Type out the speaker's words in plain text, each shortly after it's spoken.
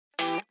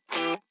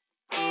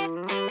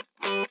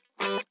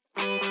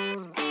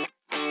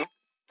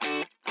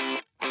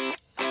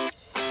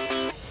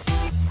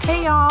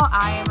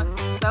I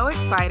am so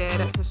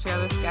excited to share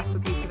this guest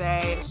with you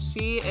today.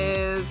 She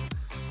is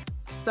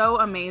so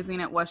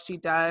amazing at what she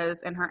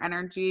does, and her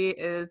energy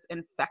is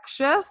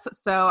infectious.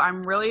 So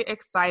I'm really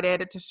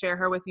excited to share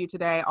her with you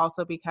today,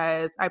 also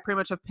because I pretty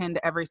much have pinned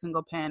every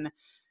single pin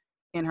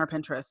in her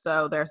Pinterest.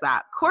 So there's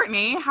that.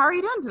 Courtney, how are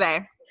you doing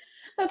today?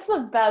 That's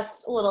the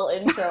best little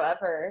intro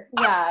ever.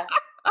 Yeah.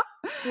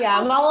 Yeah,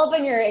 I'm all up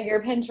on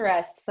your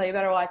Pinterest, so you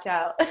better watch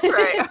out.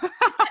 Right.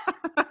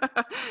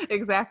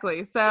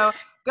 Exactly. So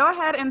go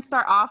ahead and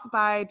start off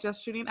by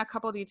just shooting a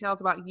couple details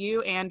about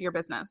you and your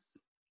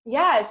business.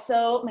 Yeah,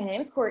 so my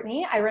name is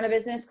Courtney. I run a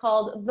business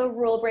called The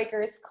Rule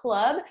Breakers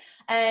Club.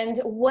 And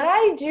what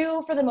I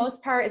do for the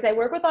most part is I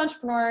work with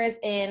entrepreneurs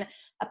in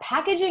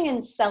packaging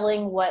and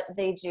selling what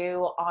they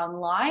do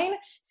online.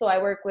 So I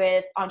work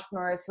with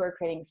entrepreneurs who are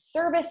creating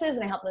services,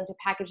 and I help them to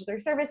package their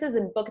services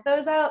and book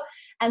those out.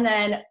 And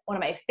then one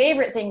of my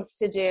favorite things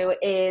to do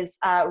is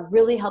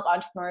really help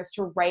entrepreneurs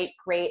to write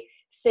great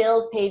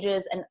sales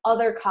pages and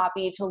other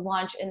copy to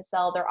launch and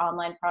sell their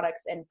online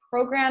products and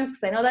programs.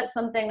 Because I know that's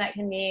something that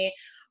can be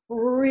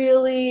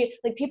really,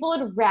 like, people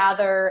would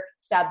rather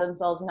stab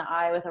themselves in the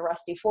eye with a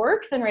rusty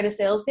fork than write a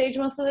sales page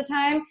most of the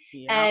time.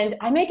 Yeah. And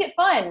I make it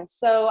fun.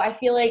 So I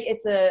feel like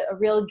it's a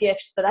real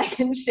gift that I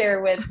can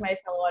share with my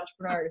fellow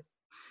entrepreneurs.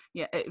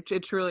 Yeah,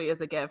 it truly is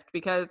a gift,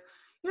 because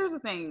here's the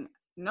thing.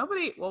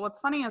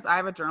 What's funny is I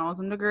have a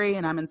journalism degree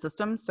and I'm in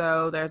systems.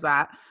 So there's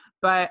that.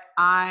 But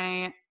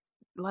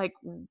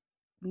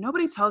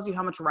nobody tells you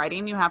how much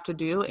writing you have to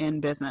do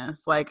in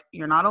business. Like,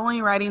 you're not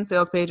only writing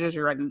sales pages,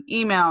 you're writing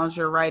emails,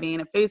 you're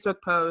writing a Facebook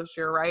post,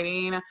 you're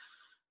writing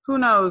who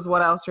knows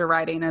what else you're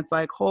writing. It's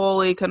like,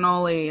 holy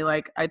cannoli.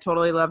 Like, I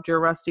totally loved your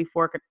rusty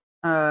fork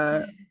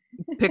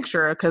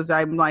picture, because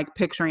I'm like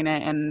picturing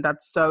it, and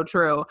that's so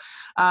true.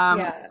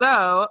 Yeah.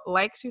 So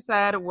like she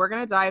said, we're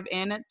going to dive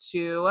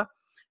into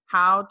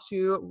how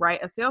to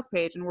write a sales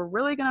page, and we're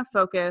really going to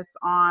focus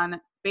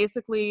on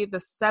basically the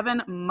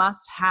 7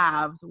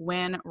 must-haves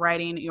when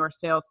writing your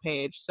sales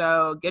page.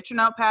 So get your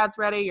notepads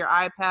ready, your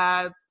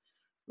iPads,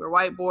 your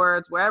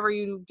whiteboards, wherever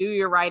you do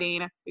your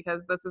writing,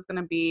 because this is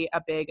going to be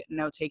a big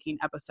note-taking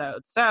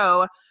episode.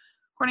 So,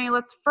 Courtney,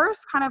 let's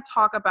first kind of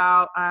talk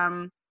about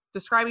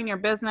describing your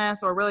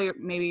business, or really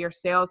maybe your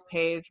sales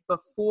page,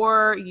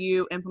 before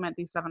you implement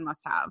these 7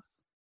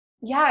 must-haves.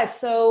 Yeah,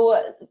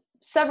 so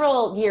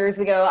several years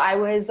ago, I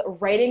was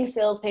writing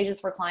sales pages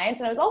for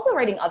clients, and I was also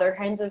writing other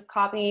kinds of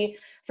copy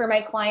for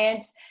my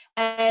clients.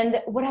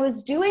 And what I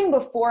was doing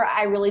before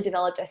I really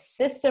developed a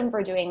system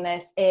for doing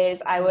this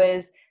is I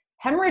was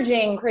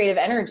hemorrhaging creative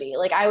energy.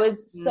 Like, I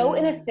was so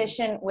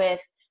inefficient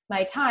with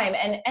my time.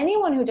 And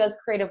anyone who does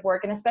creative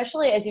work, and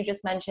especially as you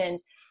just mentioned,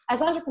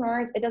 as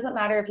entrepreneurs, it doesn't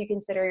matter if you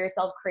consider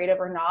yourself creative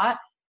or not.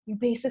 You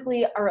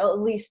basically are at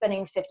least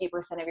spending 50%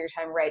 of your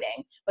time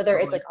writing, whether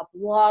it's like a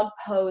blog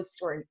post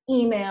or an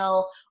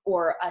email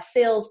or a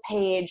sales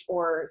page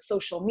or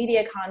social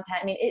media content.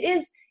 I mean,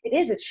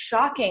 it's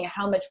shocking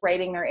how much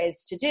writing there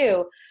is to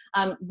do,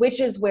 which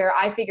is where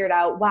I figured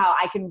out, wow,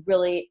 I can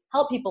really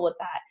help people with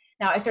that.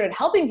 Now, I started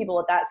helping people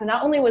with that. So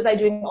not only was I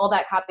doing all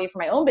that copy for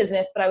my own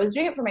business, but I was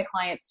doing it for my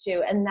clients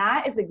too. And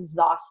that is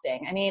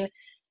exhausting. I mean,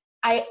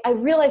 I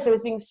realized I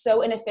was being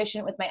so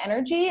inefficient with my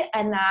energy,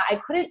 and that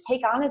I couldn't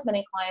take on as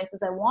many clients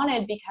as I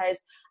wanted because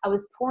I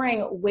was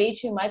pouring way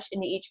too much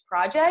into each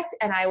project,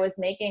 and I was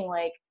making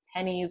like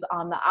pennies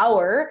on the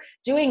hour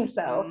doing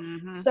so.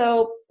 Mm-hmm.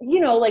 So,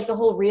 like the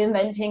whole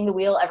reinventing the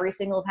wheel every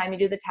single time you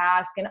do the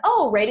task, and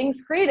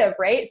writing's creative,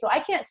 right? So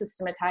I can't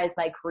systematize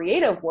my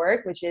creative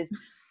work, which is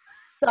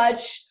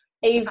such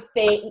this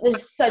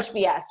is such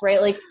BS,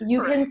 right? Like,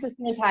 you can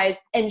systematize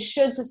and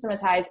should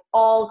systematize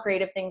all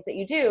creative things that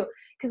you do,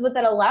 because what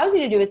that allows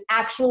you to do is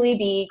actually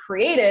be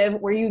creative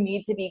where you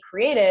need to be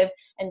creative,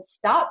 and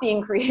stop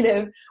being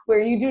creative where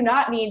you do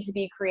not need to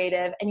be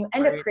creative, and you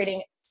end up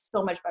creating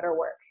so much better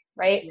work,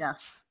 right?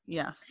 Yes,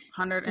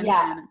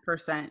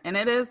 110%. And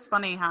it is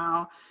funny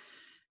how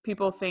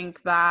people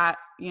think that,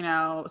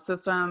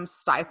 systems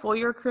stifle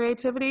your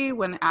creativity,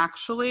 when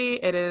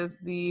actually it is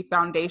the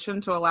foundation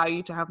to allow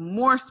you to have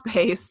more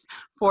space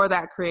for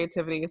that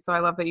creativity. So I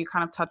love that you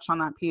kind of touched on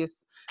that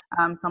piece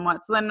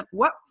somewhat. So then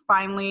what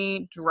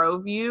finally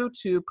drove you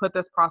to put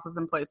this process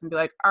in place and be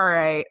like, all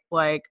right,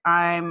 like,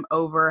 I'm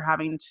over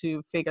having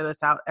to figure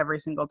this out every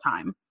single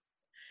time?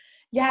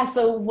 Yeah,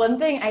 so one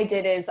thing I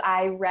did is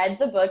I read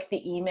the book, The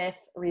E-Myth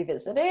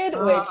Revisited,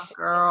 which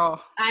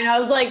girl. I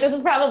was like, this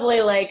is probably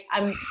like,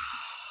 I'm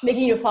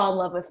making you fall in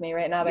love with me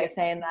right now by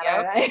saying that,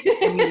 aren't I?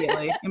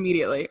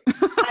 Immediately.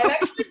 I'm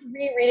actually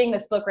rereading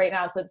this book right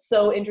now, so it's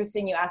so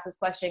interesting you asked this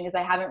question, because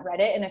I haven't read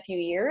it in a few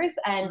years.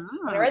 And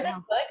when I read this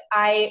book,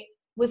 I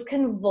was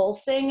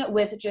convulsing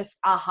with just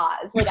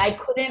ahas. Like, I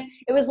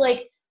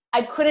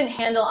couldn't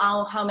handle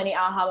how many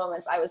aha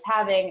moments I was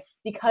having,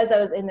 because I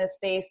was in this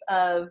space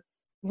of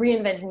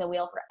reinventing the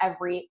wheel for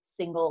every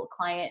single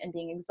client and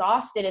being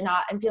exhausted and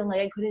feeling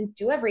like I couldn't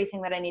do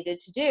everything that I needed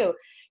to do.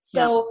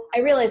 So I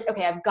realized,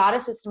 okay, I've got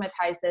to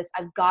systematize this.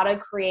 I've got to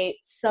create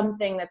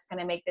something that's going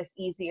to make this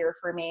easier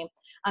for me.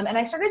 And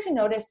I started to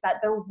notice that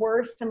there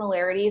were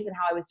similarities in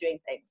how I was doing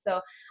things.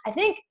 So I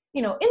think,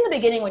 in the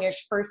beginning, when you're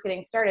first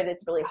getting started,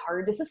 it's really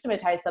hard to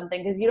systematize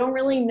something because you don't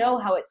really know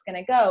how it's going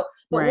to go.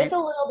 But with a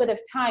little bit of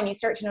time, you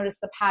start to notice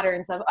the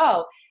patterns of,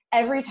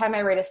 every time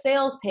I write a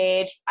sales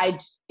page,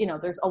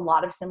 there's a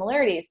lot of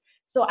similarities.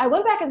 So I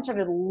went back and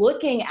started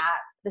looking at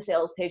the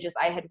sales pages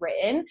I had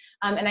written.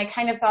 And I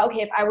kind of thought,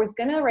 okay, if I was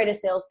going to write a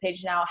sales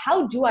page now,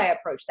 how do I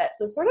approach that?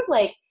 So sort of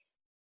like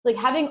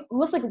having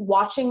almost like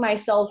watching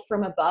myself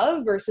from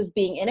above versus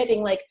being in it,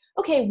 being like,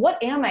 okay,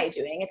 what am I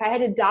doing? If I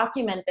had to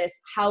document this,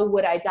 how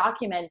would I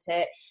document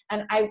it?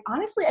 And I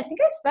think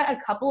I spent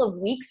a couple of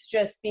weeks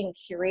just being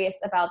curious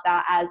about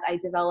that as I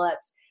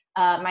developed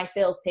my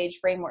sales page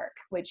framework,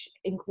 which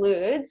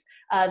includes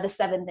the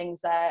 7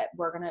 things that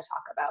we're going to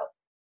talk about.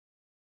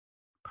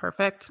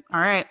 Perfect. All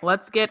right,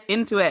 let's get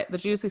into it. The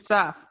juicy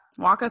stuff.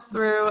 Walk us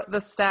through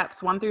the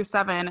steps 1 through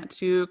 7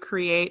 to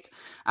create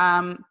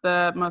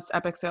the most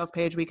epic sales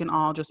page we can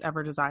all just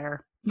ever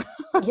desire.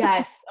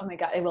 Yes. Oh my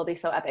God, it will be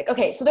so epic.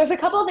 Okay, so there's a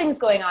couple of things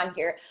going on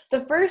here.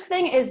 The first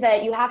thing is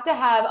that you have to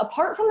have,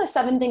 apart from the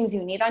 7 things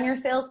you need on your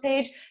sales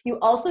page, you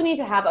also need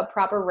to have a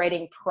proper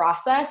writing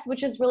process,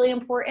 which is really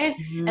important.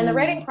 And the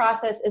writing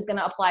process is going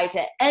to apply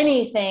to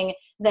anything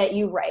that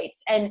you write.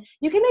 And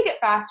you can make it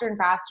faster and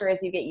faster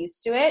as you get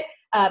used to it.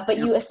 But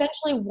you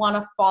essentially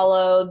want to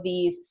follow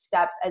these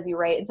steps as you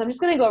write. And so I'm just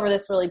going to go over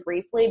this really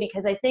briefly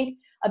because I think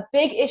a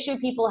big issue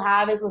people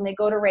have is when they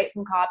go to write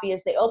some copy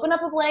is they open up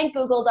a blank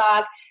Google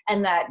Doc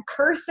and that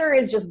cursor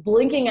is just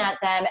blinking at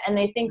them and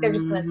they think they're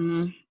just going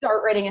to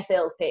start writing a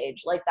sales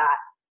page like that.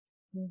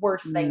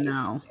 Worst thing.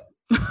 No.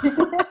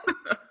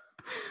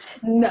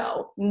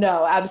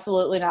 No,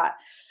 absolutely not.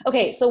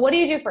 Okay, so what do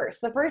you do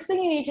first? The first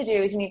thing you need to do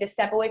is you need to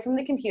step away from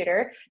the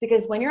computer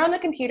because when you're on the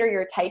computer,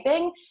 you're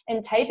typing,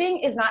 and typing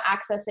is not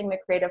accessing the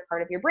creative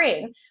part of your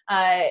brain.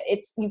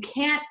 You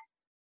can't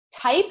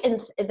type in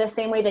the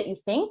same way that you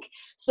think.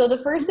 So the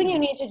first thing you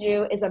need to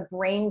do is a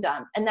brain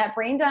dump. And that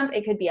brain dump,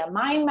 it could be a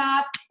mind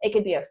map, it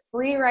could be a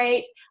free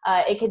write,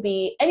 it could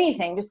be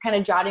anything, just kind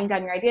of jotting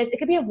down your ideas. It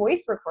could be a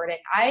voice recording.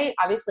 I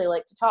obviously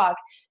like to talk.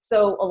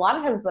 So a lot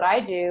of times what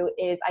I do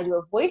is I do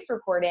a voice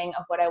recording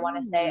of what I want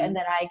to say, and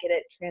then I get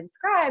it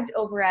transcribed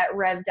over at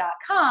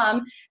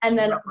rev.com, and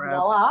then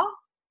voila.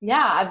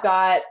 Yeah, I've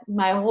got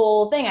my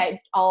whole thing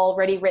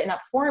already written up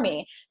for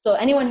me. So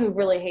anyone who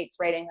really hates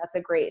writing, that's a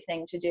great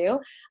thing to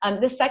do.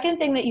 The second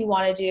thing that you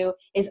want to do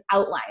is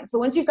outline. So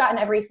once you've gotten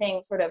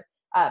everything sort of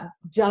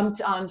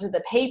dumped onto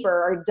the paper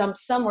or dumped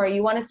somewhere,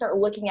 you want to start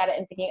looking at it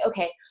and thinking,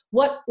 okay,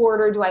 what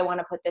order do I want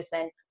to put this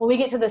in? When we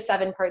get to the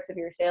 7 parts of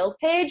your sales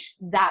page,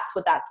 that's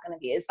what that's going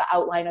to be, is the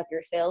outline of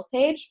your sales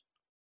page.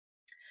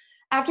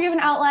 After you have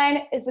an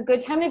outline, it's a good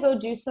time to go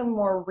do some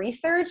more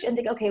research and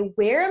think, okay,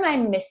 where am I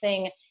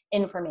missing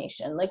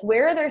information? Like,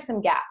 where are there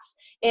some gaps?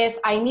 If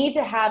I need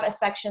to have a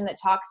section that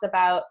talks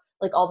about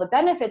like all the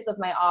benefits of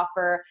my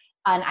offer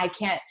and I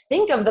can't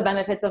think of the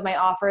benefits of my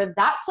offer,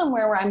 that's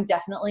somewhere where I'm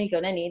definitely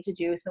going to need to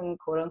do some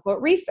quote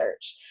unquote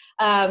research.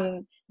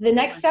 The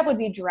next step would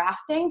be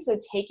drafting. So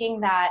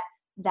taking that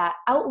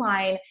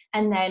outline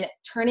and then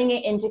turning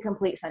it into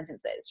complete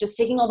sentences, just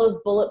taking all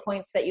those bullet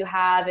points that you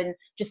have and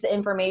just the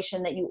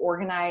information that you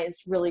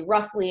organized really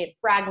roughly in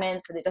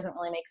fragments and it doesn't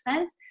really make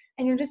sense.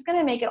 And you're just going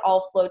to make it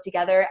all flow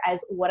together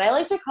as what I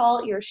like to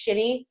call your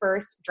shitty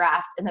first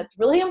draft. And that's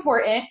really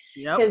important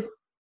because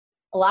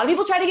a lot of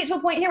people try to get to a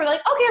point here where they're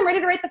like, okay, I'm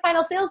ready to write the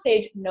final sales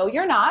page. No,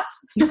 you're not.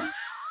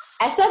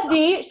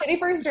 SFD, shitty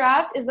first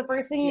draft, is the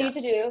first thing you need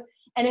to do.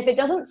 And if it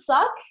doesn't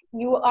suck,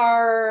 you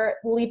are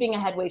leaping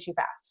ahead way too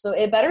fast. So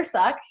it better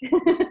suck.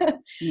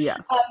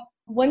 Yes.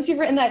 Once you've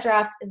written that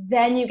draft,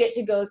 then you get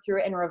to go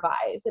through and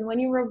revise. And when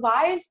you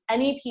revise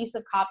any piece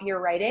of copy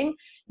you're writing,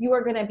 you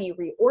are going to be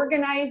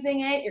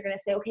reorganizing it. You're going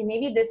to say, okay,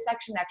 maybe this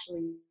section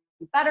actually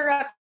be better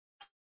up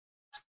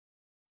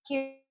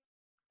here.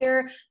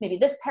 Maybe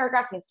this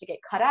paragraph needs to get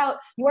cut out.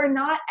 You are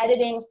not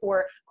editing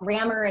for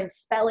grammar and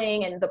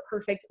spelling and the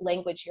perfect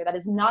language here. That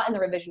is not in the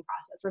revision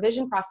process.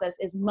 Revision process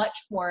is much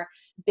more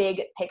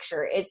big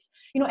picture. It's,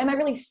 am I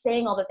really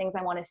saying all the things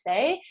I want to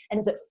say? And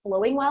is it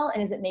flowing well?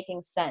 And is it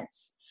making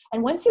sense?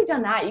 And once you've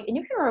done that,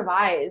 you can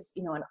revise,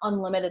 an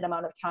unlimited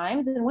amount of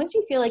times. And once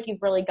you feel like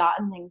you've really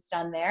gotten things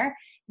done there,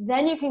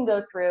 then you can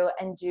go through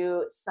and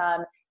do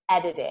some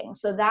editing.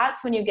 So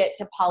that's when you get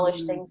to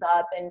polish things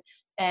up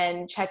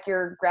and check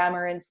your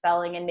grammar and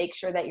spelling and make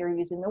sure that you're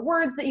using the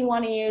words that you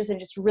want to use and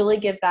just really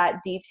give that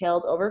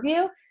detailed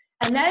overview.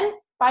 And then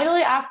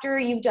finally, after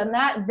you've done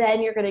that,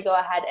 then you're going to go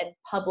ahead and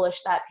publish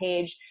that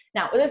page.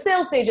 Now, with a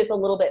sales page, it's a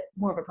little bit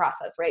more of a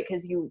process, right?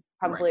 Because you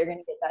probably are going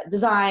to get that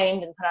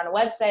designed and put on a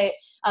website.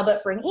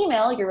 But for an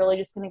email, you're really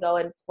just going to go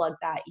and plug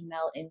that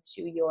email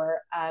into your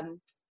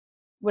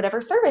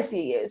whatever service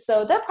you use.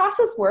 So that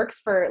process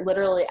works for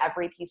literally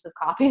every piece of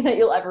copy that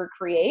you'll ever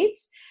create,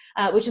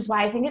 which is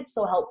why I think it's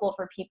so helpful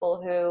for people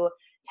who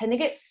tend to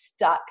get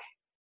stuck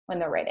when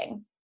they're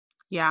writing.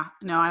 Yeah,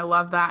 no, I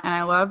love that. And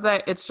I love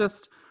that it's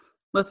just,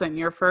 listen,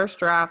 your first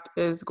draft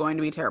is going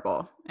to be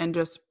terrible and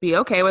just be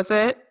okay with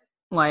it.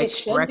 It Like,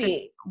 should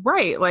be.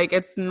 right. Like,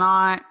 it's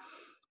not,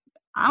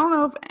 I don't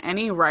know if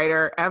any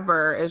writer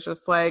ever is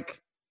just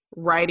like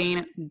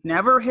writing,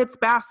 never hits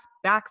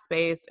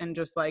backspace and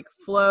just like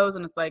flows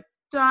and it's like,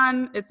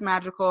 done. It's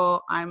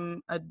magical.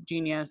 I'm a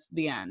genius.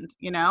 The end.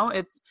 You know,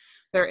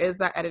 there is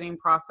that editing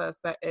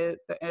process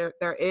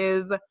there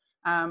is,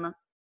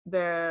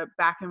 the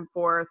back and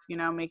forth, you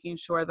know, making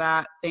sure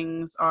that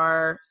things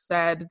are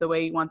said the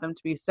way you want them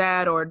to be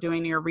said or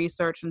doing your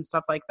research and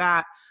stuff like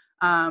that.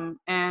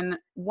 And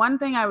one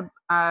thing I would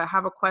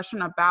have a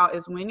question about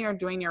is when you're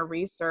doing your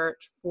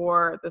research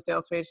for the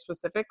sales page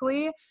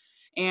specifically,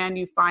 and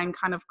you find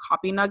kind of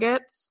copy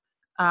nuggets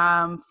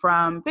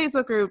from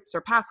Facebook groups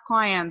or past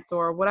clients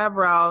or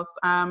whatever else,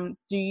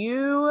 do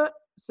you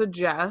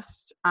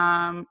suggest,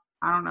 I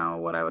don't know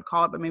what I would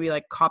call it, but maybe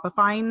like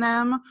copifying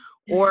them,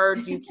 or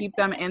do you keep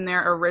them in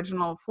their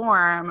original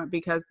form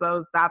because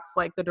that's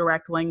like the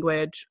direct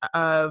language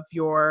of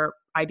your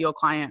ideal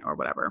client or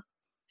whatever?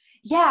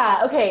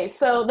 Yeah. Okay.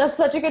 So that's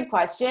such a good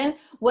question.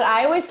 What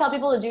I always tell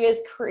people to do is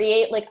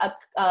create like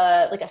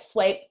a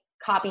swipe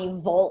copy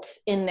vault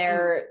in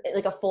their,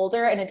 like a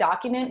folder in a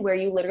document where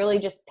you literally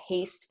just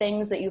paste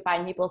things that you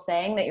find people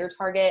saying that your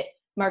target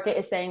market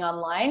is saying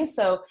online.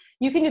 So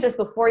you can do this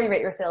before you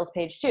write your sales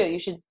page too. You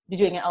should be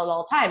doing it at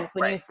all times.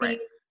 When you see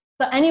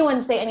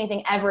anyone say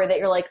anything ever that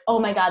you're like, oh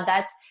my God,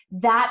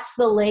 that's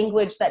the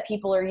language that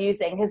people are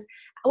using. Because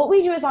what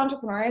we do as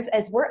entrepreneurs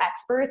is we're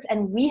experts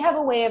and we have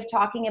a way of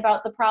talking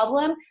about the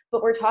problem,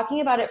 but we're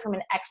talking about it from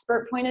an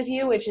expert point of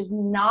view, which is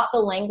not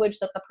the language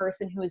that the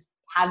person who is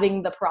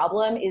having the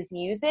problem is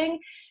using.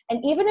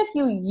 And even if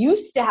you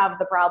used to have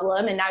the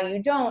problem and now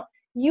you don't,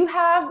 you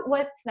have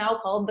what's now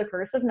called the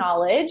curse of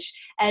knowledge.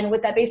 And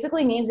what that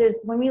basically means is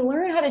when we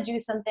learn how to do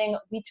something,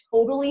 we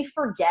totally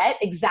forget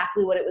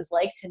exactly what it was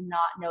like to not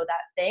know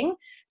that thing.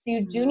 So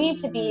you do need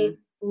to be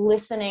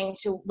listening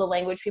to the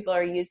language people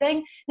are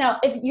using. Now,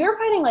 if you're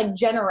finding like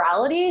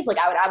generalities, like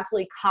I would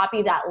absolutely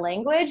copy that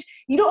language.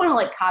 You don't want to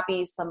like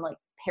copy some like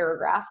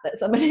paragraph that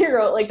somebody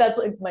wrote, like that's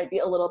like might be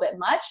a little bit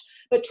much,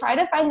 but try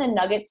to find the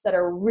nuggets that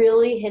are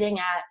really hitting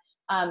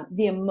at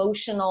the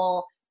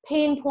emotional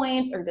pain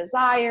points or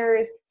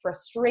desires,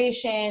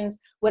 frustrations,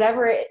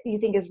 whatever you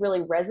think is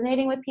really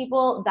resonating with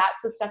people.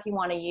 That's the stuff you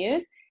want to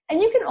use. And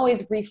you can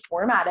always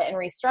reformat it and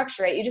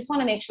restructure it. You just want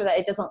to make sure that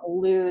it doesn't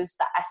lose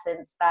the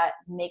essence that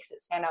makes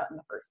it stand out in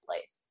the first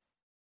place.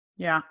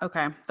 Yeah.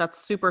 Okay. That's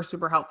super,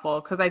 super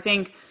helpful. Cause I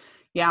think,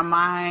 yeah,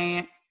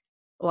 my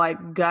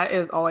like gut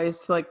is always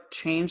to like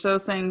change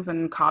those things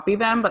and copy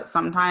them. But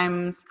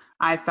sometimes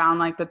I found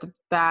like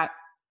that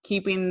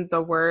keeping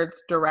the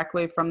words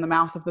directly from the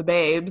mouth of the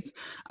babes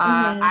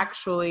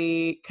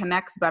actually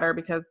connects better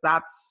because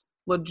that's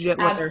legit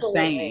what they're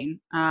saying.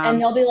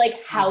 And they'll be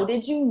like, how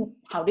did you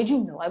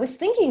know I was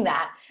thinking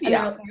that? And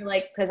then you're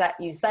like, because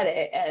you said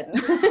it. And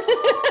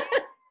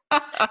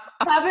it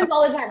happens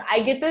all the time. I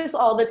get this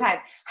all the time.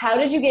 How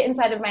did you get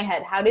inside of my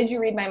head? How did you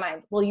read my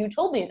mind? Well, you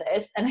told me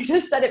this and I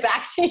just said it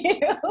back to you.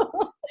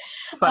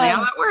 It's funny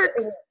how that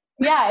works.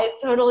 Yeah, it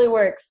totally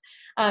works.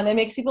 It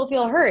makes people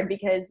feel heard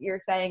because you're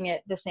saying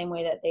it the same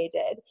way that they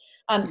did.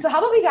 So how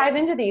about we dive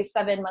into these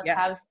 7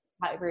 must-haves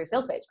for your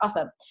sales page?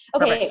 Awesome.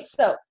 Okay, perfect.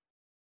 So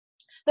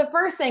the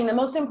first thing, the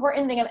most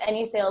important thing of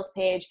any sales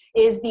page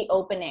is the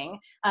opening.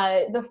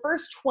 The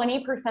first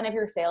 20% of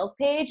your sales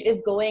page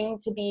is going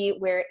to be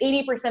where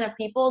 80% of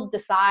people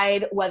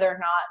decide whether or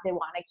not they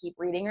want to keep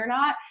reading or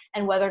not,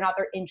 and whether or not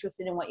they're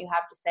interested in what you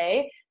have to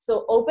say.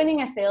 So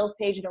opening a sales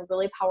page in a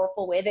really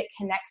powerful way that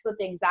connects with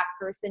the exact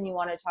person you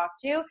want to talk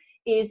to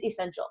is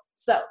essential.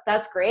 So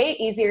that's great.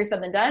 Easier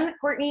said than done.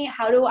 Courtney,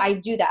 how do I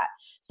do that?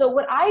 So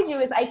what I do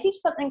is I teach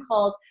something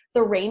called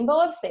the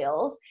rainbow of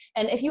sales.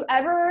 And if you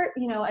ever,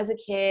 as a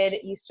kid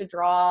used to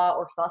draw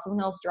or saw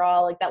someone else draw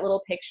like that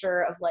little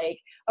picture of like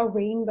a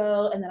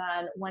rainbow, and then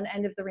on one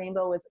end of the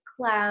rainbow was a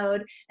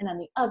cloud, and on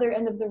the other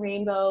end of the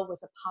rainbow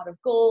was a pot of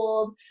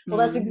gold. Well,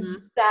 that's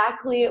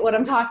exactly what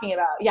I'm talking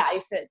about. Yeah, I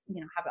used to,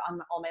 have it on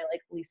all my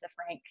like Lisa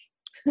Frank.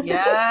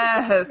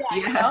 Yes.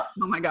 Yes.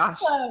 Oh my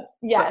gosh.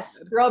 Yes.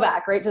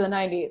 Throwback right to the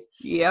 90s.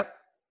 Yep.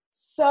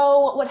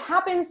 So what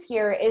happens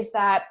here is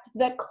that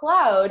the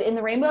cloud in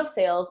the rainbow of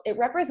sales, it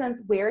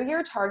represents where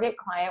your target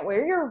client,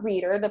 where your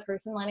reader, the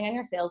person landing on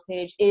your sales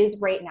page is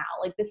right now.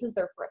 Like this is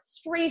their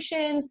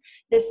frustrations.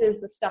 This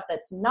is the stuff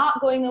that's not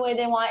going the way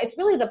they want. It's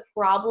really the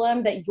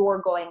problem that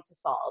you're going to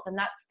solve. And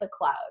that's the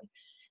cloud.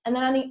 And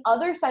then on the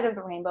other side of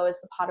the rainbow is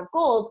the pot of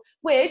gold,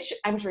 which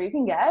I'm sure you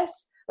can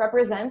guess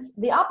represents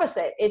the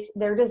opposite. It's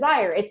their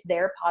desire. It's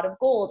their pot of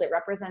gold. It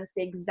represents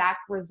the exact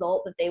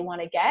result that they want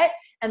to get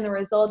and the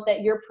result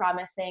that you're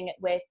promising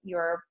with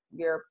your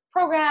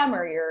program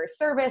or your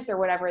service or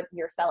whatever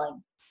you're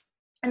selling.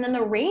 And then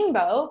the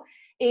rainbow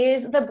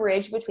is the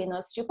bridge between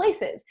those two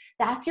places.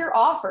 That's your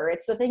offer.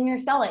 It's the thing you're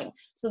selling.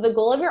 So the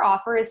goal of your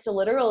offer is to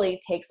literally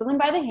take someone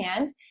by the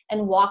hand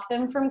and walk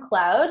them from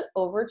cloud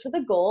over to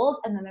the gold.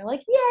 And then they're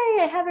like,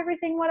 yay, I have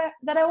everything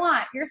that I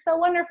want. You're so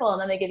wonderful.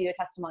 And then they give you a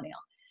testimonial.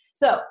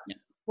 So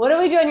what do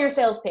we do on your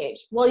sales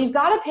page? Well, you've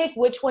got to pick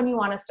which one you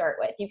want to start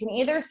with. You can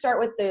either start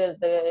with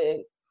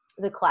the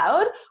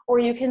cloud, or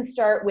you can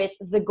start with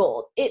the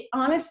gold. It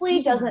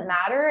honestly doesn't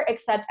matter,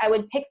 except I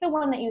would pick the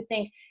one that you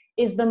think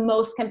is the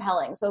most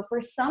compelling. So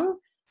for some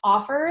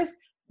offers,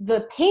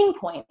 the pain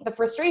point, the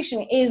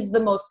frustration is the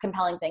most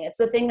compelling thing. It's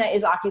the thing that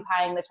is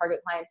occupying the target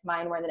client's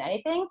mind more than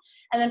anything.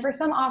 And then for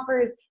some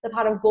offers, the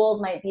pot of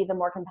gold might be the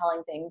more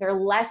compelling thing. They're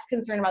less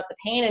concerned about the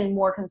pain and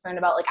more concerned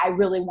about, like, I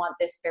really want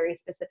this very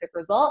specific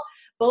result.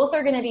 Both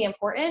are going to be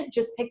important.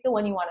 Just pick the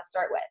one you want to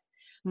start with.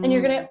 And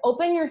you're going to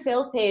open your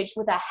sales page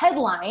with a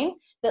headline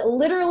that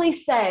literally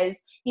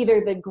says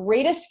either the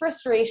greatest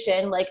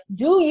frustration, like,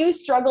 do you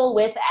struggle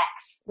with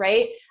X,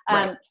 right?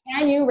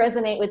 Can you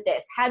resonate with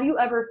this? Have you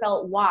ever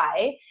felt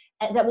Y?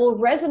 And that will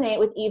resonate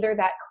with either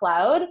that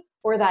cloud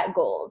or that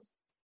gold.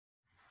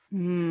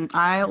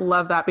 I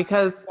love that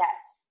because,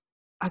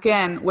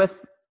 again,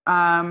 with,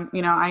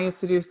 I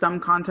used to do some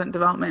content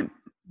development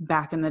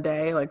back in the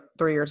day, like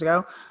 3 years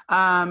ago.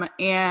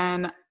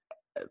 And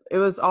it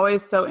was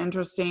always so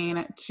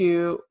interesting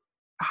to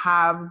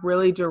have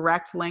really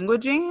direct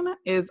languaging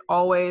is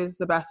always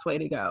the best way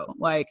to go.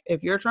 Like,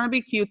 if you're trying to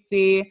be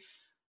cutesy,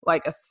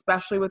 like,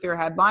 especially with your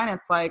headline,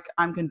 it's like,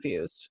 I'm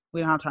confused. We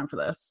don't have time for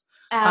this.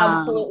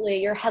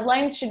 Absolutely. Your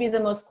headlines should be the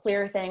most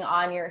clear thing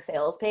on your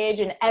sales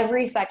page, and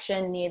every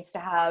section needs to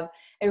have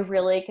a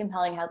really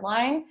compelling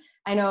headline.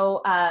 I know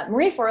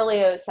Marie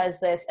Forleo says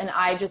this, and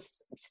I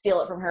just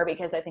steal it from her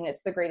because I think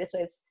it's the greatest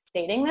way of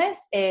stating this,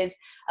 is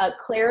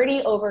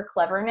clarity over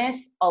cleverness,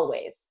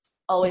 always.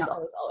 Always,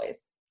 always, always.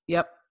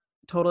 Yep.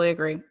 Totally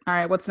agree. All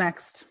right. What's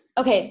next?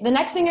 Okay. The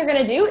next thing you're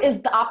going to do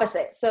is the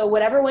opposite. So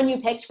whatever one you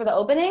picked for the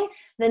opening,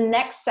 the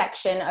next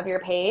section of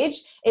your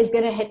page is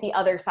going to hit the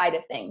other side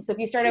of things. So if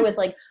you started with,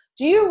 like,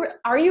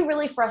 are you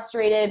really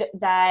frustrated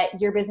that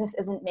your business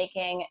isn't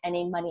making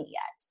any money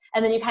yet?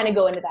 And then you kind of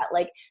go into that,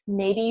 like,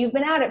 maybe you've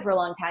been at it for a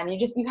long time.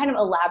 You kind of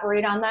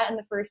elaborate on that in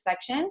the first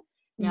section.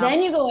 Yeah.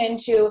 Then you go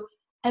into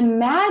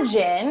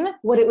imagine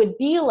what it would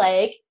be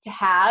like to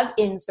have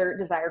insert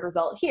desired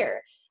result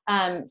here.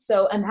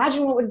 So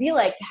imagine what it would be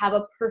like to have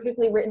a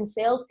perfectly written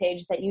sales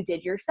page that you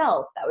did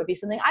yourself. That would be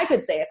something I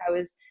could say if I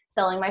was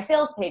selling my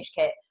sales page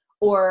kit.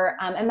 Or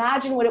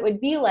imagine what it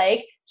would be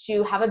like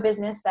to have a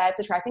business that's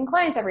attracting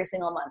clients every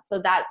single month. So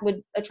that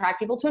would attract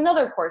people to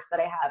another course that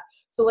I have.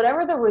 So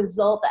whatever the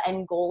result, the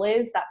end goal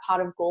is, that pot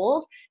of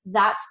gold,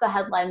 that's the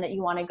headline that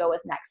you want to go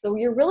with next. So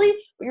what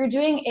you're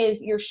doing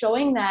is you're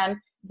showing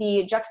them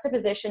the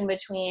juxtaposition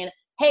between,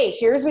 hey,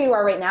 here's where you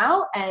are right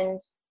now, and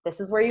this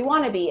is where you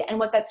want to be. And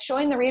what that's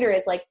showing the reader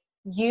is, like,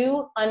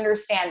 you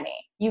understand me.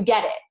 You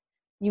get it.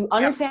 You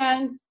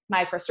understand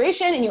my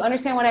frustration and you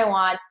understand what I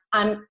want.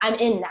 I'm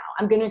in now.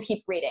 I'm going to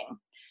keep reading.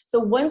 So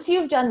once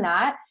you've done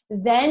that,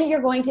 then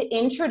you're going to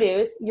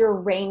introduce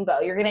your rainbow.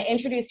 You're going to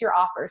introduce your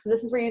offer. So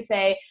this is where you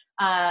say,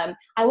 I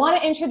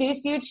want to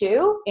introduce you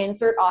to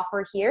insert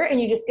offer here. And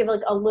you just give,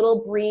 like, a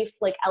little brief,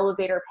 like,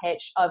 elevator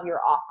pitch of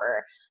your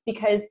offer.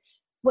 Because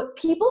what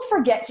people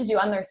forget to do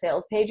on their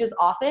sales pages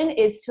often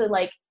is to,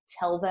 like,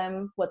 tell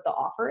them what the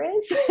offer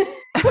is.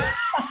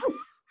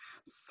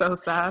 So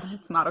sad.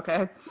 It's not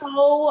okay.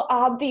 So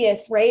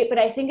obvious, right? But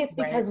I think it's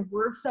because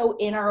we're so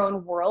in our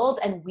own world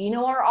and we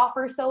know our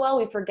offer so well,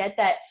 we forget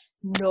that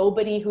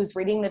nobody who's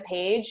reading the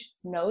page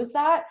knows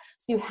that.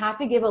 So you have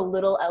to give a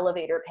little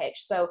elevator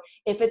pitch. So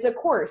if it's a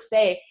course,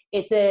 say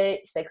it's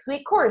a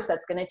 6-week course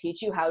that's going to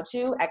teach you how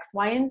to X,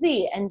 Y, and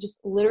Z, and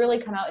just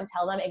literally come out and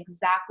tell them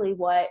exactly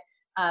what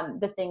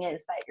the thing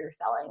is that you're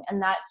selling.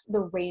 And that's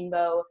the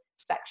rainbow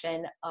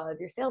section of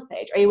your sales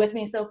page. Are you with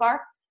me so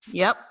far?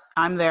 Yep,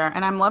 I'm there.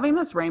 And I'm loving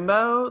this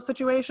rainbow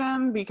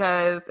situation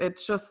because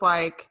it's just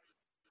like,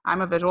 I'm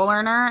a visual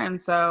learner.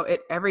 And so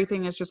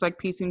everything is just, like,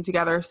 piecing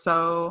together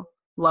so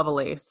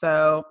lovely.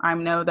 So I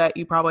know that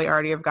you probably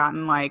already have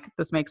gotten, like,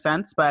 this makes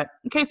sense, but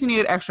in case you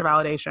needed extra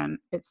validation,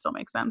 it still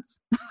makes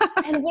sense.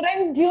 And what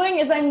I'm doing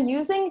is I'm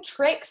using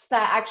tricks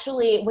that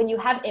actually, when you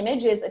have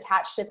images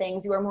attached to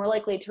things, you are more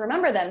likely to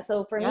remember them.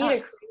 So for me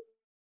to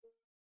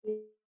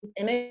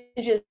create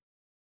images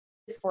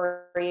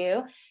for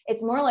you,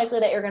 it's more likely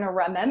that you're going to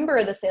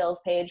remember the sales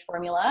page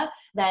formula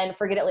than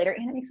forget it later.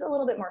 And it makes it a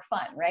little bit more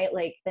fun, right?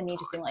 Like, than me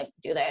just being like,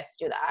 do this,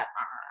 do that.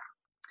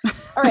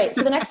 All right.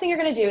 So the next thing you're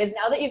going to do is,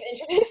 now that you've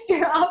introduced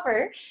your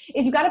offer,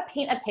 is you got to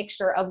paint a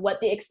picture of what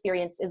the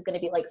experience is going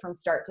to be like from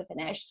start to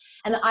finish.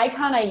 And the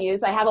icon I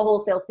use, I have a whole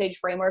sales page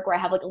framework where I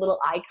have, like, a little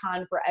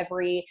icon for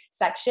every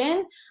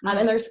section.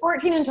 And there's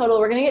 14 in total.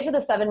 We're going to get to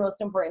the 7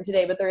 most important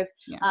today, but there's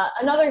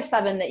another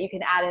 7 that you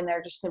can add in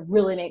there just to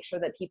really make sure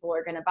that people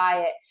are going to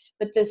buy it.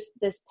 But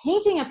this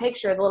painting a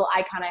picture, the little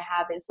icon I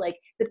have is like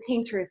the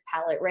painter's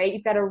palette, right?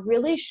 You've got to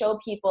really show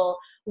people,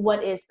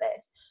 what is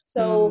this?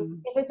 So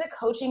if it's a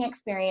coaching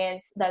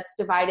experience that's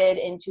divided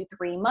into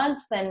 3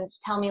 months, then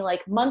tell me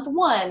like month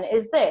 1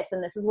 is this,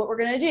 and this is what we're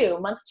going to do.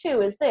 Month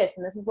 2 is this,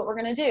 and this is what we're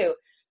going to do.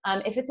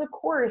 If it's a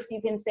course,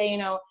 you can say,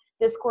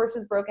 this course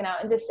is broken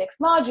out into 6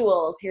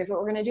 modules. Here's what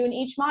we're going to do in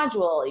each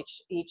module.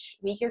 Each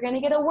week, you're going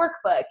to get a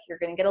workbook. You're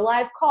going to get a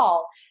live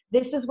call.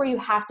 This is where you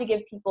have to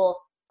give people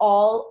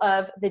all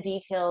of the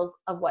details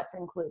of what's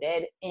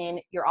included in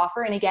your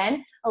offer. And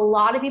again, a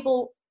lot of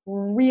people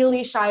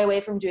really shy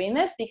away from doing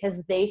this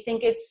because they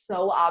think it's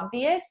so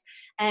obvious.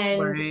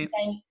 And then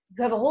you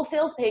have a whole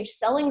sales page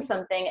selling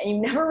something and you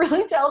never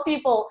really tell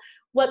people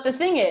what the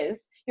thing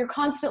is. You're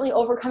constantly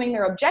overcoming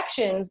their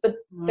objections, but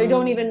they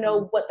don't even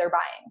know what they're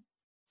buying.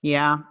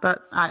 Yeah,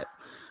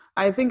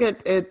 I think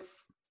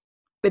it's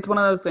one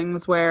of those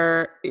things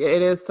where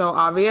it is so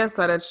obvious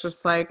that it's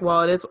just like,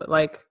 well, it is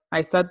like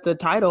I said the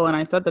title and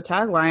I said the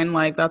tagline,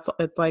 like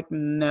it's like,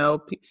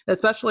 no,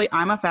 especially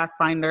I'm a fact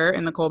finder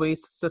in the Kolbe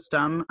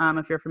system.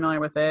 If you're familiar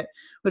with it,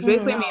 which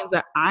basically means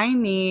that I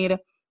need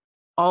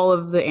all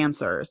of the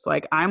answers.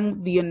 Like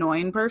I'm the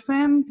annoying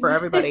person for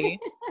everybody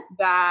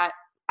that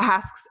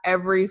asks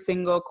every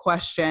single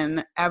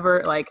question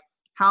ever. Like,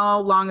 how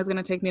long is it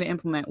going to take me to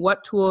implement?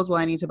 What tools will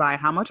I need to buy?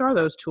 How much are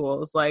those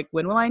tools? Like,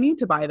 when will I need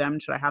to buy them?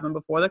 Should I have them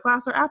before the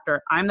class or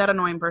after? I'm that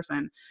annoying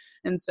person.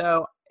 And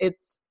so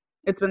it's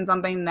been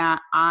something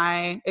that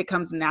it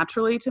comes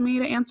naturally to me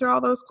to answer all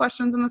those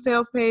questions in the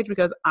sales page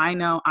because I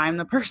know I'm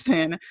the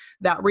person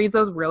that reads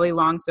those really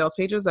long sales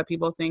pages that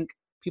people think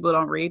people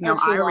don't read. No,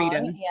 I read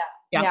them.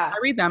 Yeah, I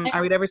read them. I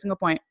read every single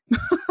point.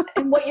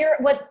 And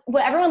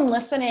what everyone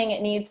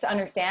listening needs to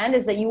understand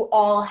is that you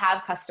all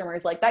have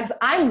customers like that. Because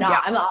I'm not.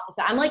 Yeah. I'm the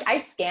opposite. I'm like, I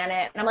scan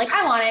it and I'm like,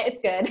 I want it.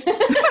 It's good.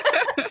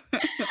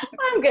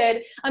 I'm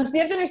good. So you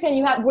have to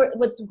understand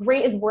what's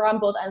great is we're on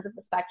both ends of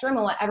the spectrum.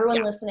 And what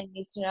everyone listening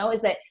needs to know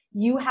is that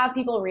you have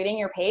people reading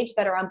your page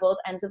that are on both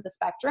ends of the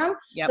spectrum.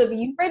 Yep. So if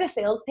you write a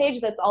sales page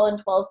that's all in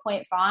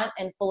 12-point font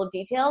and full of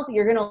details,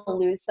 you're going to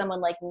lose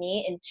someone like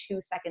me in 2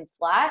 seconds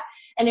flat.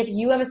 And if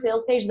you have a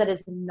sales page that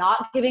is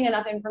not giving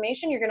enough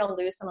information, you're going to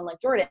lose someone like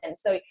Jordan.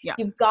 So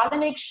you've got to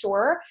make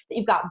sure that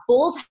you've got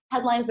bold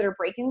headlines that are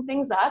breaking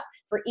things up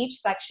for each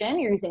section.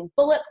 You're using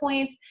bullet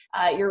points.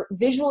 You're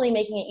visually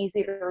making it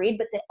easy to read,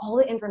 but that all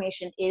the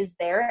information is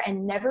there,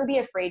 and never be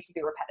afraid to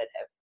be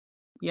repetitive.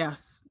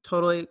 Yes,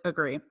 totally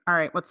agree. All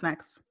right, what's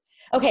next?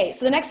 Okay,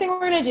 so the next thing we're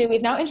going to do,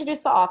 we've now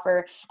introduced the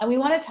offer and we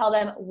want to tell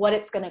them what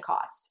it's going to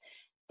cost.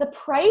 The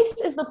price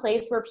is the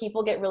place where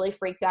people get really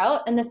freaked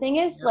out. And the thing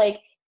is, like,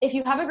 if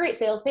you have a great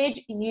sales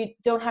page, you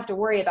don't have to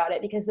worry about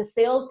it because the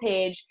sales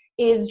page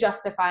is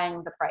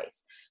justifying the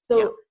price.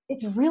 So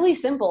it's really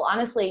simple.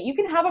 Honestly, you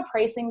can have a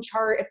pricing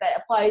chart if that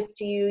applies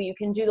to you. You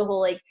can do the whole,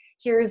 like,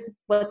 here's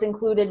what's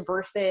included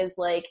versus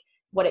like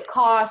what it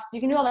costs. You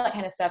can do all that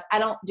kind of stuff. I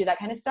don't do that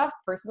kind of stuff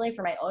personally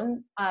for my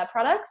own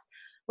products.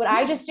 What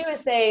I just do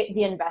is say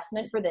the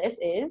investment for this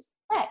is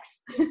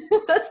X.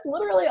 That's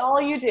literally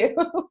all you do.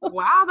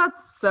 Wow,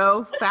 that's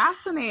so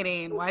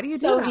fascinating. Why do you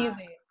do that? So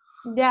easy.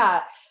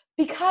 Yeah,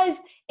 because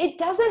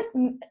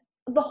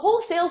the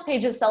whole sales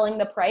page is selling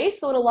the price.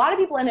 So what a lot of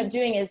people end up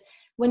doing is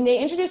when they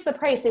introduce the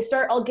price, they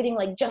start all getting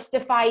like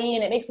justifying,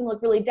 and it makes them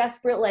look really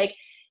desperate. Like,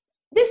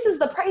 this is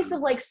the price of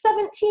like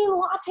 17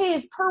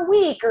 lattes per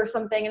week or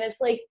something. And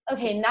it's like,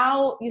 okay,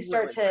 now you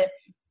start to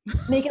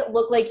make it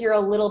look like you're a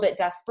little bit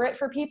desperate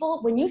for people.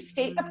 When you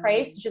state the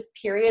price, just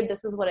period,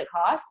 this is what it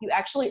costs, you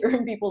actually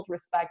earn people's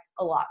respect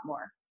a lot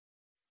more.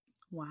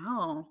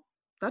 Wow.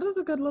 That is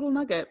a good little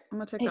nugget. I'm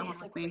going to take that one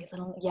with me.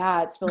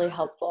 Yeah, it's really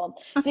helpful.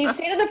 So you've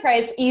stated the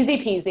price, easy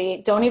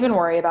peasy. Don't even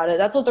worry about it.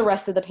 That's what the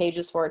rest of the page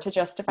is for, to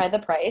justify the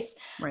price.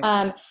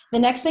 Right. The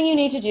next thing you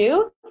need to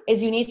do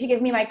is you need to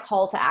give me my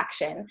call to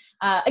action.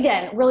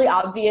 Again, really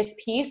obvious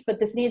piece, but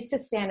this needs to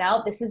stand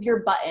out. This is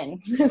your button.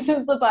 This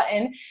is the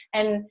button.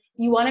 And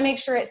you want to make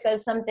sure it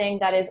says something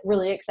that is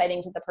really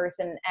exciting to the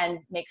person and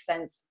makes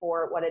sense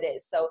for what it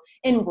is. So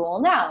enroll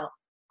now.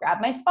 Grab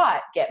my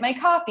spot, get my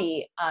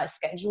copy,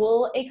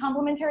 schedule a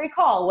complimentary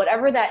call,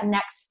 whatever that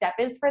next step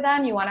is for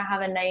them. You want to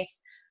have a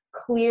nice,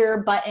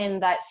 clear button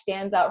that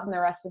stands out from the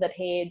rest of the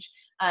page.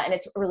 And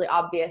it's really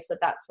obvious that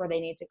that's where they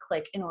need to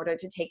click in order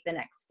to take the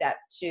next step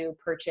to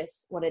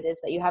purchase what it is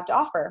that you have to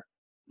offer.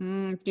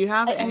 Do you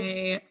have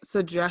a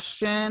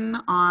suggestion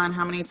on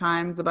how many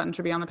times the button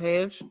should be on the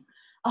page?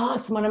 Oh,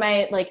 it's one of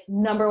my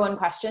number one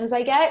questions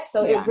I get.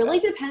 So it really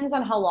depends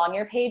on how long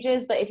your page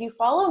is. But if you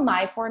follow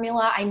my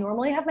formula, I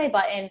normally have my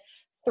button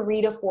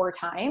 3 to 4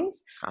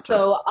 times. Gotcha.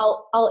 So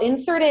I'll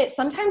insert it.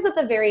 Sometimes at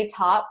the very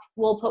top,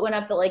 we'll put one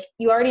up that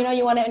you already know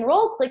you want to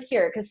enroll, click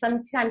here. Because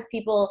sometimes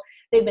people,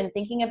 they've been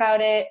thinking about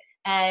it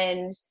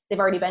and they've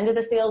already been to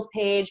the sales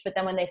page, but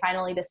then when they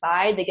finally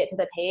decide, they get to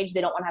the page,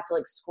 they don't want to have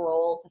to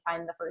scroll to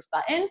find the first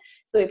button.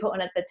 So we put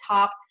one at the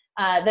top.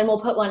 Then we'll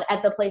put one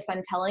at the place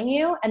I'm telling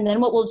you. And then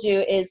what we'll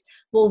do is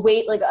we'll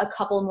wait a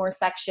couple more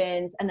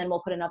sections, and then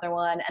we'll put another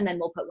one, and then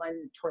we'll put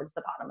one towards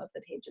the bottom of the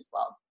page as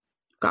well.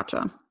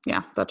 Gotcha.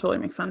 Yeah, that totally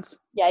makes sense.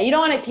 Yeah, you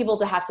don't want people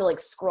to have to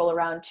scroll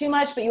around too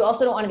much, but you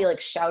also don't want to be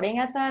shouting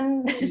at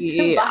them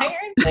to buy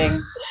your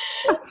thing.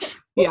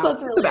 Yeah. So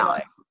that's It's a really annoying.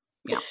 balance.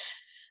 Yeah.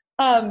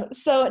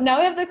 So now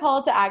we have the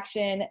call to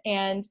action,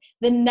 and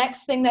the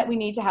next thing that we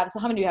need to have. So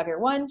how many do you have here?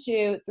 1,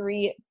 2,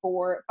 3,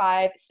 4,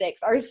 5,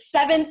 6. Our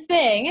seventh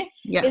thing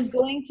Yes. is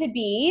going to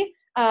be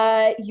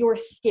your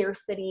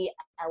scarcity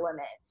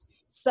element.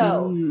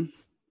 So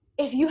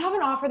if you have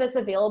an offer that's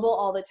available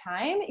all the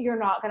time, you're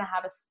not going to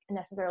have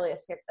necessarily a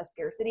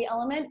scarcity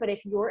element. But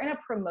if you're in a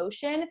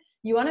promotion,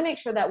 you want to make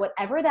sure that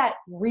whatever that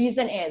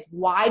reason is,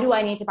 why do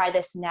I need to buy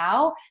this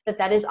now,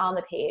 that is on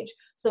the page.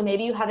 So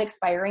maybe you have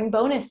expiring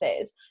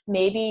bonuses.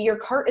 Maybe your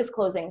cart is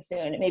closing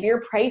soon. Maybe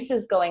your price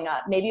is going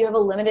up. Maybe you have a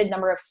limited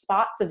number of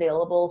spots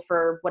available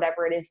for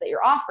whatever it is that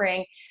you're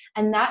offering.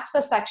 And that's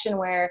the section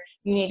where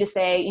you need to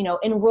say,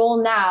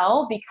 enroll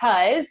now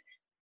because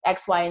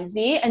X, Y, and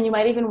Z. And you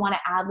might even want to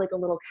add like a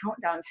little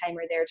countdown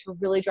timer there to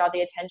really draw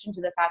the attention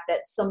to the fact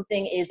that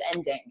something is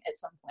ending at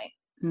some point.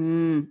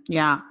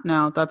 Yeah,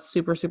 no, that's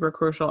super, super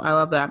crucial. I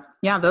love that.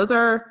 Yeah, those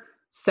are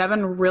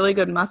 7 really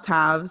good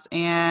must-haves.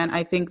 And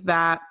I think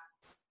that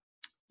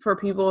for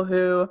people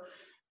who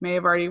may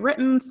have already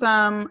written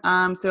some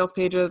sales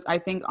pages, I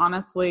think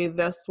honestly,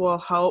 this will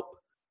help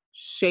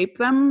shape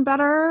them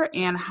better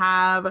and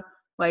have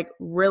like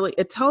really,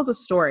 it tells a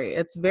story.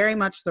 It's very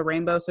much the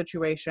rainbow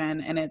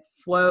situation, and it's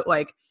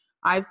like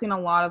I've seen a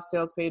lot of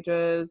sales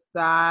pages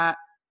that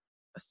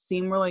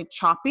seem really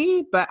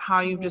choppy, but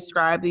how you've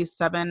described these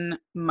 7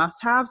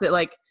 must-haves,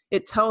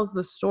 it tells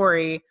the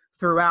story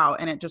throughout,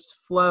 and it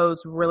just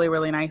flows really,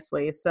 really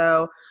nicely.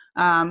 So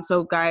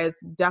guys,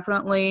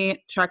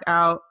 definitely check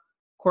out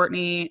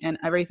Courtney and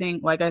everything.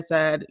 Like I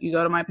said, you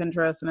go to my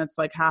Pinterest and it's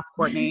like half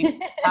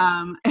Courtney.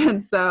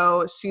 And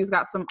so she's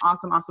got some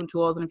awesome, awesome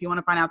tools. And if you want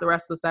to find out the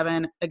rest of the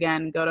 7,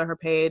 again, go to her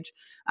page,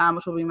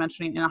 which we'll be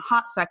mentioning in a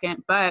hot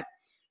second. But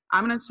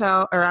I'm going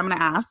to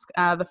ask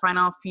the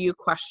final few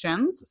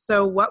questions.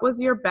 So what was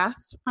your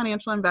best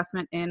financial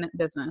investment in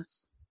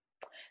business?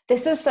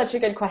 This is such a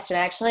good question.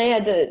 Actually, I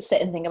had to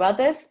sit and think about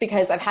this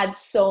because I've had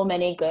so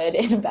many good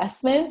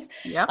investments.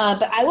 Yep.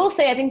 But I will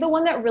say, I think the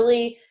one that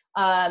really,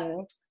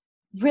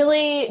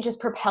 really just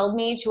propelled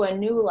me to a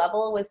new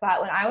level was that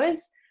when I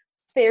was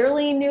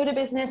fairly new to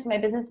business, my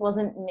business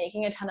wasn't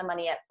making a ton of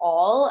money at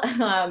all,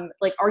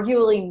 like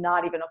arguably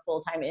not even a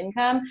full-time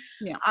income.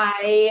 Yeah.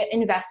 I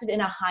invested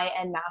in a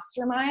high-end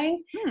mastermind.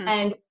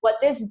 And what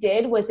this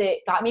did was it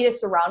got me to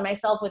surround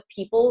myself with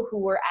people who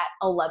were at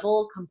a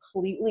level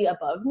completely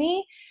above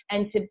me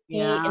and to be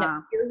in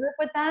a peer group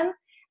with them.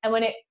 And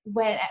when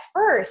at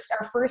first,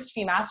 our first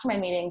few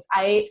mastermind meetings,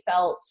 I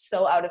felt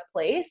so out of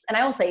place. And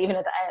I will say, even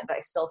at the end, I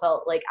still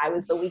felt like I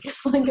was the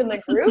weakest link in the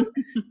group.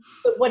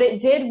 But what it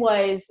did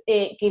was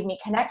it gave me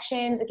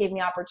connections. It gave me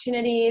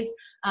opportunities.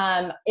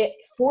 It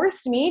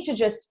forced me to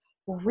just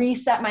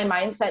reset my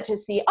mindset to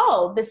see,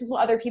 oh, this is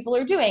what other people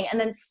are doing.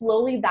 And then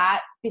slowly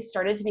that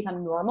started to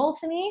become normal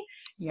to me.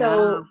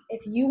 So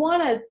if you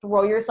want to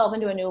throw yourself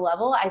into a new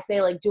level, I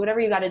say like, do whatever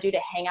you got to do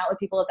to hang out with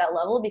people at that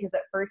level, because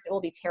at first it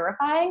will be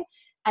terrifying.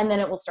 And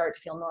then it will start to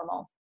feel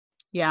normal.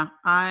 Yeah,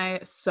 I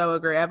so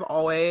agree. I've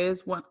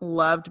always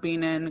loved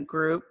being in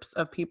groups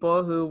of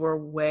people who were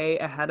way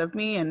ahead of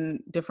me in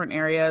different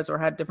areas or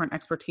had different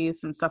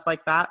expertise and stuff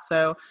like that.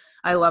 So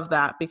I love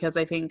that, because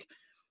I think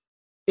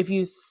if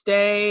you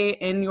stay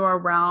in your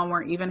realm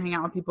or even hang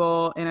out with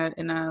people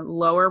in a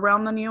lower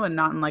realm than you and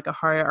not in like a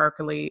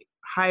hierarchy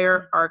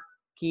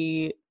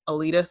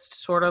elitist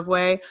sort of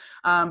way,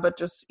 but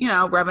just,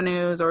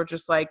 revenues or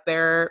just like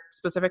their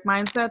specific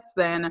mindsets,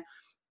 then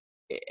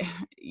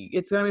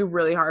it's going to be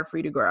really hard for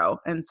you to grow.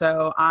 And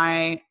so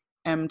I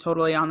am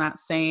totally on that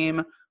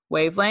same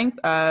wavelength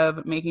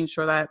of making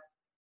sure that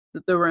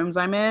the rooms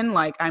I'm in,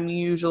 like I'm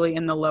usually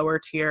in the lower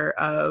tier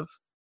of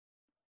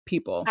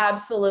people.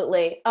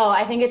 Absolutely. Oh,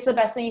 I think it's the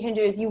best thing you can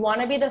do is you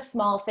want to be the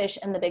small fish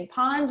in the big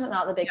pond,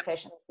 not the big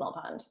fish in the small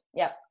pond.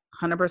 Yep.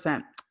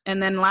 100%.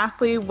 And then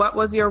lastly, what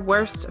was your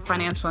worst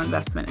financial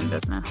investment in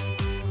business?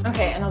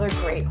 Okay. Another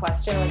great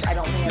question, which I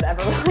don't think I've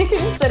ever really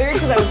considered,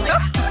 because I was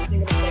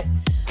like,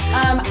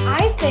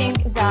 I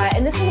think that,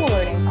 and this is a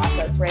learning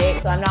process, right?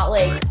 So I'm not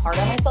like hard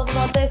on myself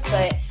about this,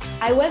 but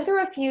I went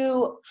through a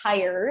few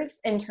hires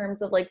in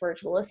terms of like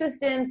virtual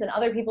assistants and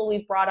other people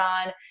we've brought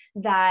on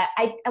that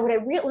what I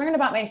learned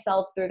about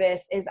myself through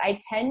this is I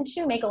tend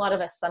to make a lot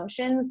of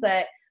assumptions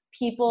that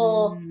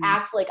people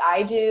act like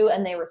I do,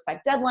 and they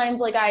respect deadlines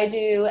like I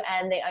do,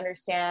 and they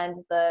understand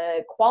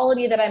the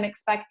quality that I'm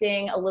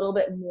expecting a little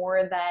bit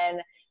more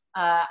than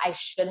I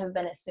should have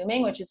been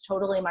assuming, which is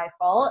totally my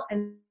fault.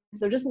 And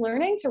so just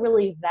learning to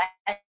really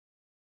vet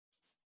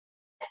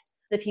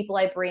the people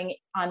I bring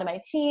onto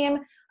my team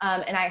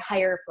and I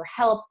hire for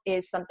help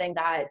is something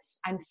that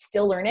I'm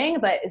still learning,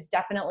 but is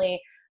definitely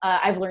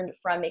I've learned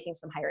from making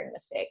some hiring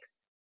mistakes.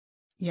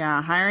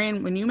 Yeah,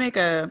 hiring, when you make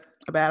a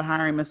bad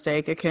hiring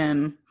mistake, it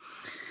can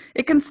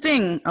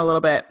sting a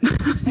little bit.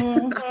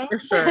 That's for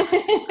sure.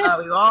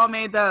 We've all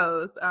made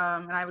those.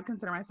 And I would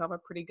consider myself a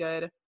pretty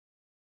good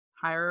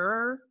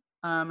hirer,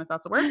 if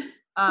that's a word.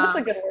 That's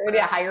a good word.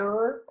 Yeah,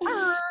 hirer.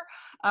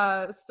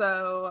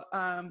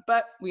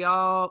 But we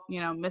all,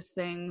 miss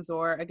things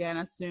or again,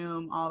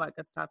 assume all that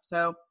good stuff.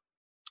 So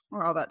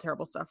or all that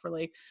terrible stuff,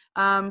 really.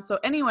 So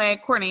anyway,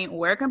 Courtney,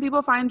 where can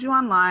people find you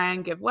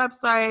online? Give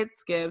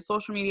websites, give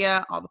social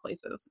media, all the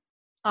places.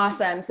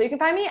 Awesome. So you can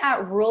find me at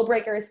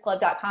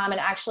rulebreakersclub.com.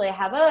 And actually, I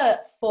have a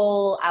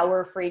full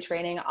hour free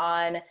training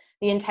on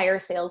the entire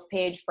sales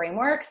page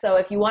framework. So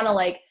if you want to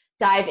like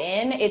dive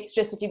in, it's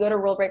just, if you go to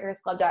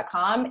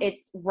rulebreakersclub.com,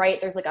 it's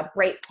right, there's like a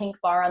bright pink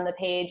bar on the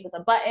page with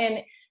a button,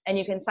 and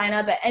you can sign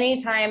up at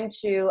any time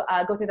to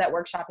go through that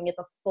workshop and get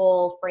the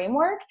full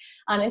framework.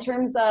 In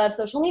terms of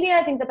social media,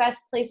 I think the best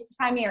places to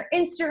find me are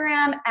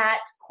Instagram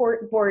at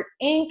Courtboard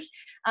Inc.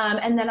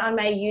 And then on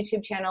my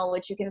YouTube channel,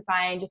 which you can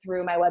find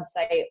through my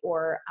website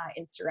or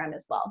Instagram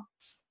as well.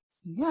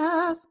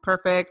 Yes,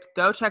 perfect.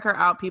 Go check her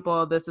out,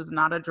 people. This is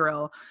not a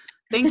drill.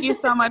 Thank you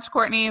so much,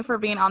 Courtney, for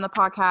being on the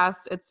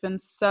podcast. It's been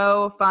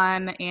so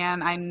fun,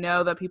 and I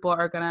know that people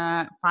are going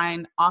to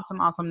find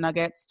awesome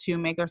nuggets to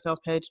make their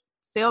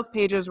sales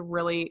pages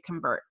really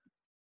convert.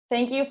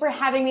 Thank you for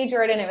having me,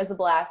 Jordan. It was a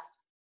blast.